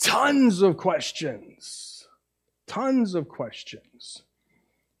 Asking tons of questions. Tons of questions.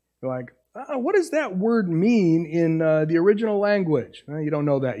 You're like, what does that word mean in the original language? You don't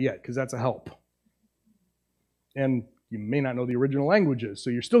know that yet because that's a help. And you may not know the original languages, so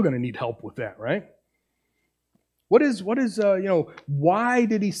you're still going to need help with that, right? Why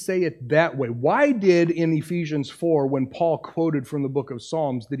did he say it that way? Why did in Ephesians 4, when Paul quoted from the book of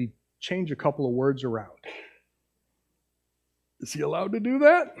Psalms, did he change a couple of words around? Is he allowed to do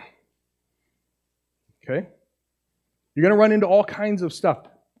that? Okay. You're going to run into all kinds of stuff.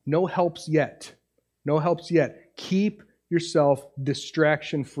 No helps yet. No helps yet. Keep yourself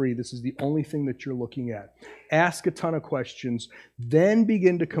distraction-free. This is the only thing that you're looking at. Ask a ton of questions, then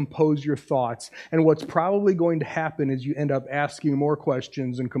begin to compose your thoughts. And what's probably going to happen is you end up asking more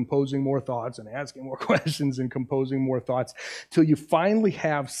questions and composing more thoughts and asking more questions and composing more thoughts till you finally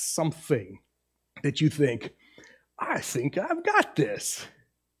have something that you think, I think I've got this.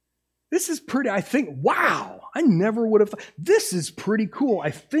 This is pretty, wow, I never would have, this is pretty cool.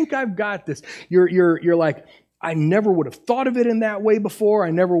 I think I've got this. You're like, I never would have thought of it in that way before.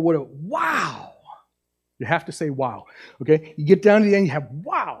 I never would have, wow. You have to say wow, okay? You get down to the end, you have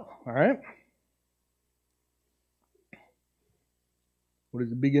wow, all right? What is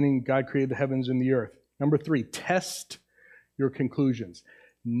the beginning? God created the heavens and the earth. Number 3, test your conclusions.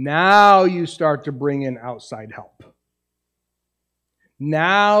 Now you start to bring in outside help.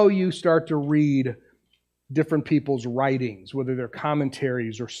 Now you start to read different people's writings, whether they're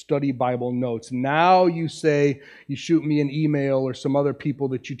commentaries or study Bible notes. Now you shoot me an email or some other people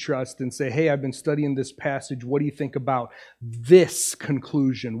that you trust and say, hey, I've been studying this passage. What do you think about this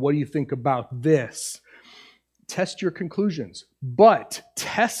conclusion? What do you think about this? Test your conclusions, but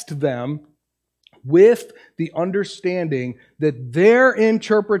test them with the understanding that their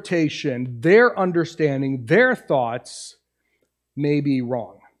interpretation, their understanding, their thoughts may be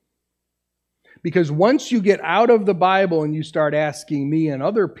wrong. Because once you get out of the Bible and you start asking me and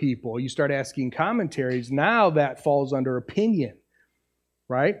other people, you start asking commentaries, now that falls under opinion,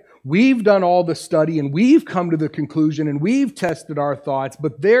 right? We've done all the study and we've come to the conclusion and we've tested our thoughts,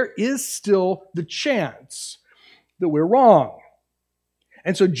 but there is still the chance that we're wrong.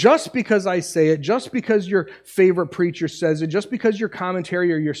 And so just because I say it, just because your favorite preacher says it, just because your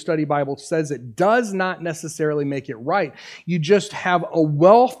commentary or your study Bible says it, does not necessarily make it right. You just have a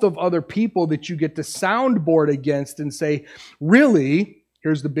wealth of other people that you get to soundboard against and say, really,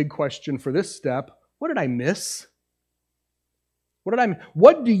 here's the big question for this step, what did I miss?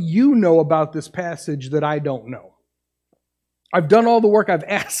 What do you know about this passage that I don't know? I've done all the work. I've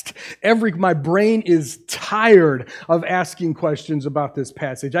asked my brain is tired of asking questions about this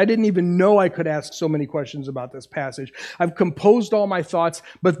passage. I didn't even know I could ask so many questions about this passage. I've composed all my thoughts,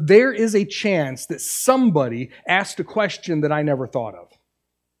 but there is a chance that somebody asked a question that I never thought of.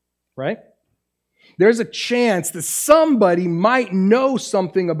 Right? There's a chance that somebody might know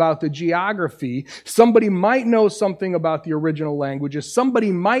something about the geography. Somebody might know something about the original languages.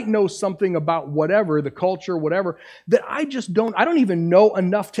 Somebody might know something about whatever, the culture, whatever, that I don't even know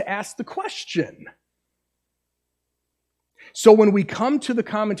enough to ask the question. So when we come to the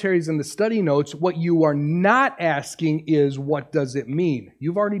commentaries and the study notes, what you are not asking is, what does it mean?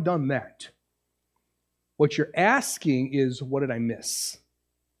 You've already done that. What you're asking is, what did I miss?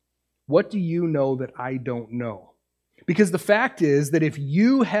 What do you know that I don't know? Because the fact is that if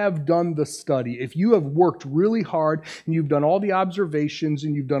you have done the study, if you have worked really hard and you've done all the observations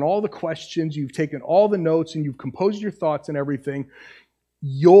and you've done all the questions, you've taken all the notes and you've composed your thoughts and everything,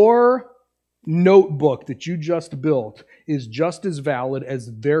 your notebook that you just built is just as valid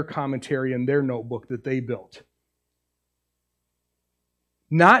as their commentary and their notebook that they built.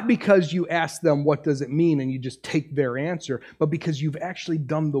 Not because you ask them what does it mean and you just take their answer, but because you've actually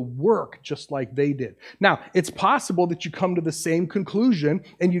done the work just like they did. Now, it's possible that you come to the same conclusion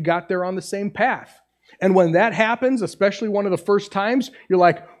and you got there on the same path. And when that happens, especially one of the first times, you're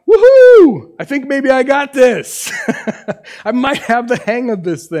like, woohoo! I think maybe I got this. I might have the hang of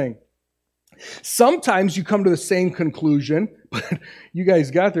this thing. Sometimes you come to the same conclusion, but you guys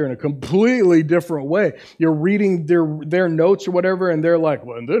got there in a completely different way. You're reading their notes or whatever, and they're like,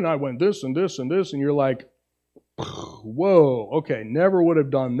 well, and then I went this and this and this, and you're like, whoa, okay, never would have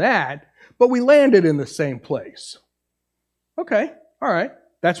done that, but we landed in the same place. Okay, all right.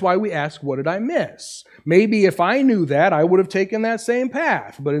 That's why we ask, what did I miss? Maybe if I knew that, I would have taken that same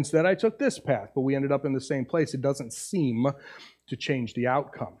path, but instead I took this path, but we ended up in the same place. It doesn't seem to change the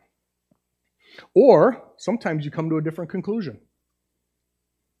outcome. Or sometimes you come to a different conclusion.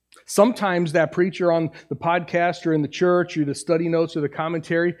 Sometimes that preacher on the podcast or in the church or the study notes or the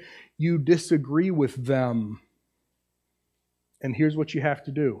commentary, you disagree with them. And here's what you have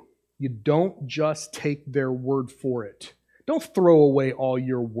to do. You don't just take their word for it. Don't throw away all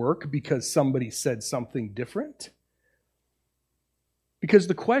your work because somebody said something different. Because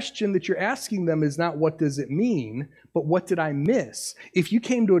the question that you're asking them is not what does it mean, but what did I miss? If you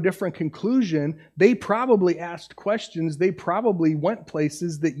came to a different conclusion, they probably asked questions, they probably went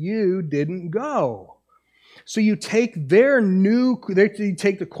places that you didn't go. So you take you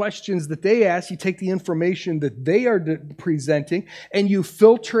take the questions that they ask, you take the information that they are presenting, and you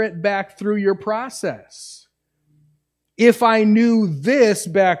filter it back through your process. If I knew this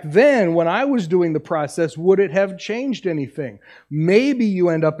back then when I was doing the process, would it have changed anything? Maybe you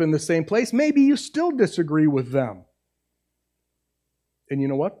end up in the same place. Maybe you still disagree with them. And you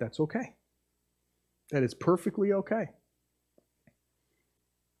know what? That's okay. That is perfectly okay.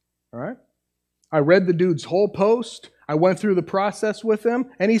 All right? I read the dude's whole post. I went through the process with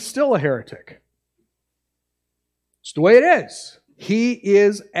him, and he's still a heretic. It's the way it is. He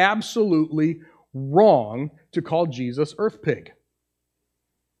is absolutely wrong to call Jesus earth pig.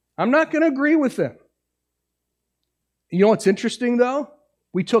 I'm not going to agree with him. You know what's interesting, though?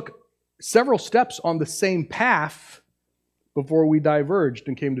 We took several steps on the same path before we diverged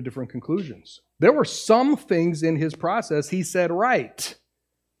and came to different conclusions. There were some things in his process he said right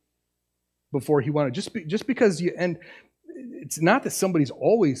before he wanted. Just because you, and it's not that somebody's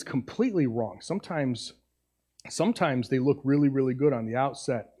always completely wrong. Sometimes they look really, really good on the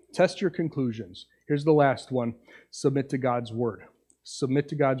outset. Test your conclusions. Here's the last one. Submit to God's Word. Submit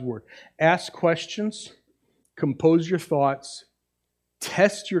to God's Word. Ask questions, compose your thoughts,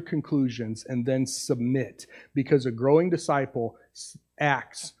 test your conclusions, and then submit. Because a growing disciple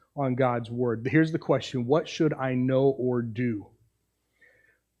acts on God's Word. Here's the question. What should I know or do?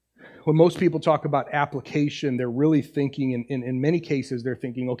 When most people talk about application, they're really thinking, in many cases, they're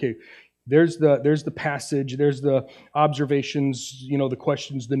thinking, okay, there's the passage, there's the observations, the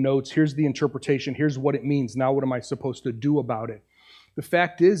questions, the notes, here's the interpretation, here's what it means. Now what am I supposed to do about it? The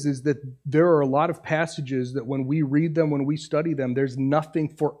fact is that there are a lot of passages that when we read them, when we study them, there's nothing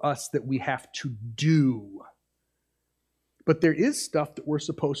for us that we have to do. But there is stuff that we're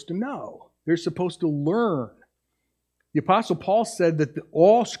supposed to know. They're supposed to learn. The Apostle Paul said that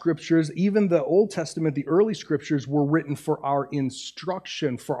all scriptures, even the Old Testament, the early scriptures, were written for our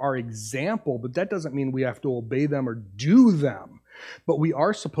instruction, for our example, but that doesn't mean we have to obey them or do them. But we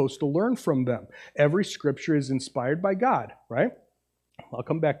are supposed to learn from them. Every scripture is inspired by God, right? I'll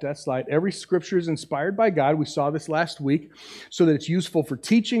come back to that slide. Every scripture is inspired by God. We saw this last week, so that it's useful for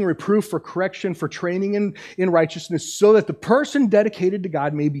teaching, reproof, for correction, for training in righteousness, so that the person dedicated to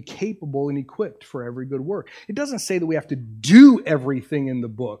God may be capable and equipped for every good work. It doesn't say that we have to do everything in the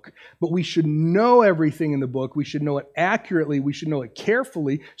book, but we should know everything in the book. We should know it accurately. We should know it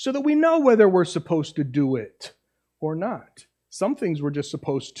carefully so that we know whether we're supposed to do it or not. Some things we're just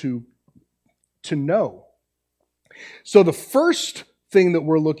supposed to to know. So the first thing that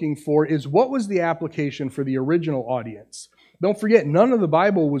we're looking for is, what was the application for the original audience? Don't forget, none of the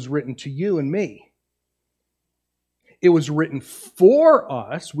Bible was written to you and me. It was written for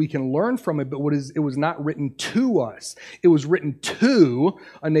us. We can learn from it, but it was not written to us. It was written to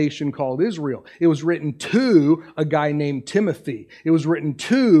a nation called Israel. It was written to a guy named Timothy. It was written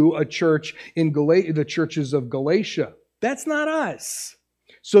to a church in the churches of Galatia. That's not us.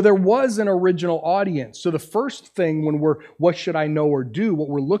 So there was an original audience. So the first thing when what should I know or do, what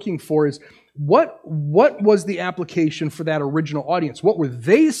we're looking for is, what was the application for that original audience? What were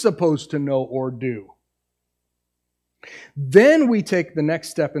they supposed to know or do? Then we take the next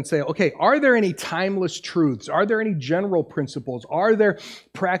step and say, okay, are there any timeless truths? Are there any general principles? Are there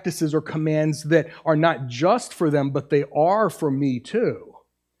practices or commands that are not just for them, but they are for me too?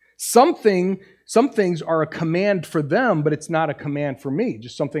 Some things are a command for them, but it's not a command for me.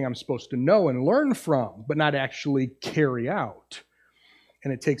 Just something I'm supposed to know and learn from, but not actually carry out.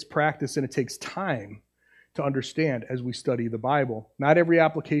 And it takes practice and it takes time to understand as we study the Bible. Not every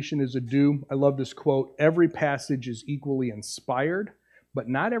application is a do. I love this quote. Every passage is equally inspired, but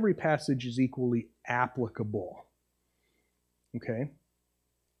not every passage is equally applicable. Okay?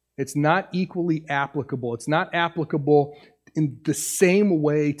 It's not equally applicable. It's not applicable in the same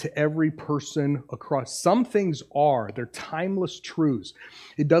way to every person across. Some things are. They're timeless truths.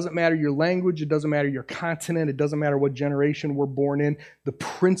 It doesn't matter your language. It doesn't matter your continent. It doesn't matter what generation we're born in. The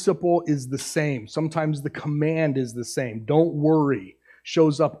principle is the same. Sometimes the command is the same. Don't worry.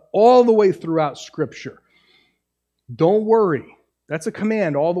 Shows up all the way throughout Scripture. Don't worry. That's a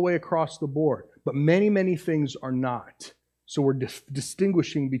command all the way across the board. But many, many things are not. So we're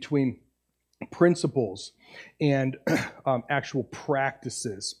distinguishing between principles and actual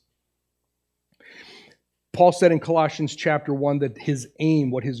practices. Paul said in Colossians chapter 1 that his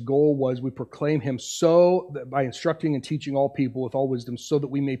aim, what his goal was, we proclaim him so that by instructing and teaching all people with all wisdom, so that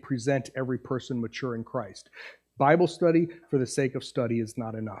we may present every person mature in Christ. Bible study for the sake of study is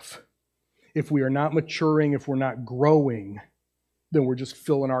not enough. If we are not maturing, if we're not growing, then we're just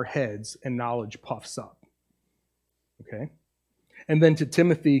filling our heads and knowledge puffs up. Okay? And then to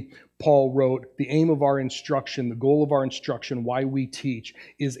Timothy, Paul wrote, the aim of our instruction, the goal of our instruction, why we teach,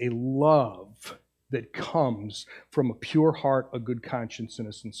 is a love that comes from a pure heart, a good conscience, and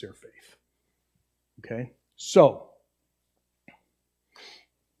a sincere faith. Okay? So,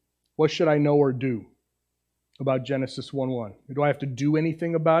 what should I know or do about Genesis 1:1? Do I have to do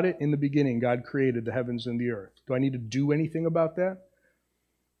anything about it? In the beginning, God created the heavens and the earth. Do I need to do anything about that?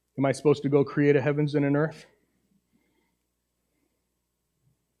 Am I supposed to go create a heavens and an earth?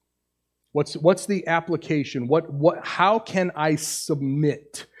 What's the application? How can I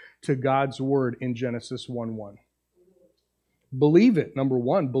submit to God's word in Genesis 1:1? Believe it. Number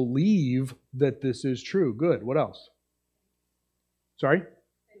one, believe that this is true. Good. What else? Sorry?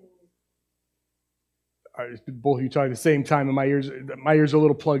 Both of you talking at the same time, and my ears are a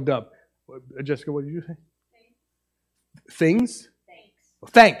little plugged up. Jessica, what did you say? Things?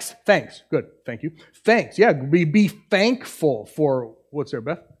 Thanks. Good. Thank you. Thanks. Yeah, be thankful for, what's there,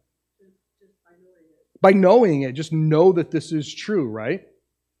 Beth? By knowing it, just know that this is true, right?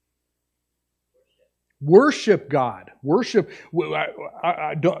 Worship God. Worship.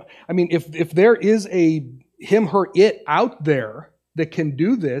 If there is a him, her, it out there that can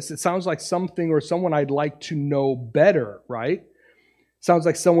do this, it sounds like something or someone I'd like to know better, right? Sounds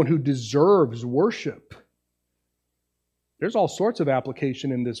like someone who deserves worship. There's all sorts of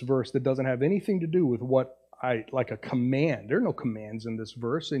application in this verse that doesn't have anything to do with like a command. There are no commands in this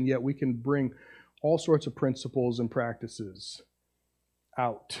verse, and yet we can bring all sorts of principles and practices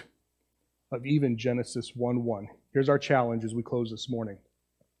out of even Genesis 1:1. Here's our challenge as we close this morning.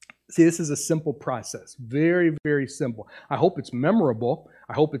 See, this is a simple process. Very, very simple. I hope it's memorable.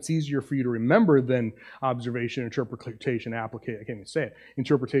 I hope it's easier for you to remember than observation, interpretation, application. I can't even say it.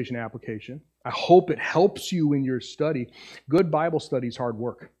 Interpretation, application. I hope it helps you in your study. Good Bible study is hard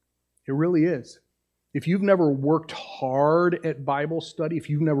work. It really is. If you've never worked hard at Bible study, if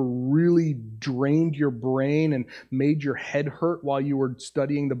you've never really drained your brain and made your head hurt while you were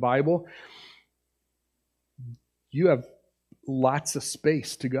studying the Bible, you have lots of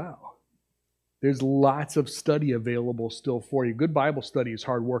space to go. There's lots of study available still for you. Good Bible study is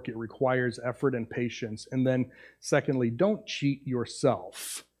hard work. It requires effort and patience. And then, secondly, don't cheat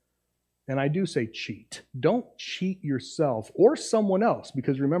yourself. And I do say cheat. Don't cheat yourself or someone else,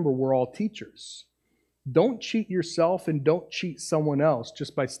 because remember, we're all teachers. Don't cheat yourself and don't cheat someone else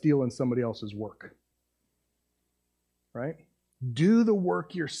just by stealing somebody else's work. Right? Do the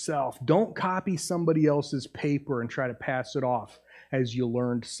work yourself. Don't copy somebody else's paper and try to pass it off as you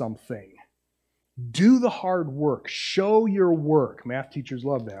learned something. Do the hard work. Show your work. Math teachers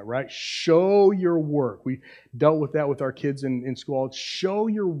love that, right? Show your work. We dealt with that with our kids in school. Show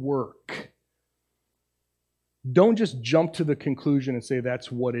your work. Don't just jump to the conclusion and say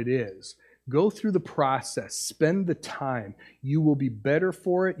that's what it is. Go through the process. Spend the time. You will be better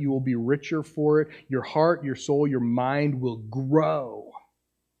for it. You will be richer for it. Your heart, your soul, your mind will grow.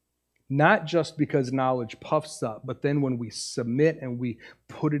 Not just because knowledge puffs up, but then when we submit and we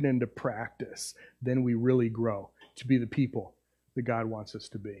put it into practice, then we really grow to be the people that God wants us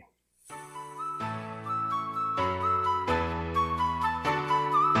to be.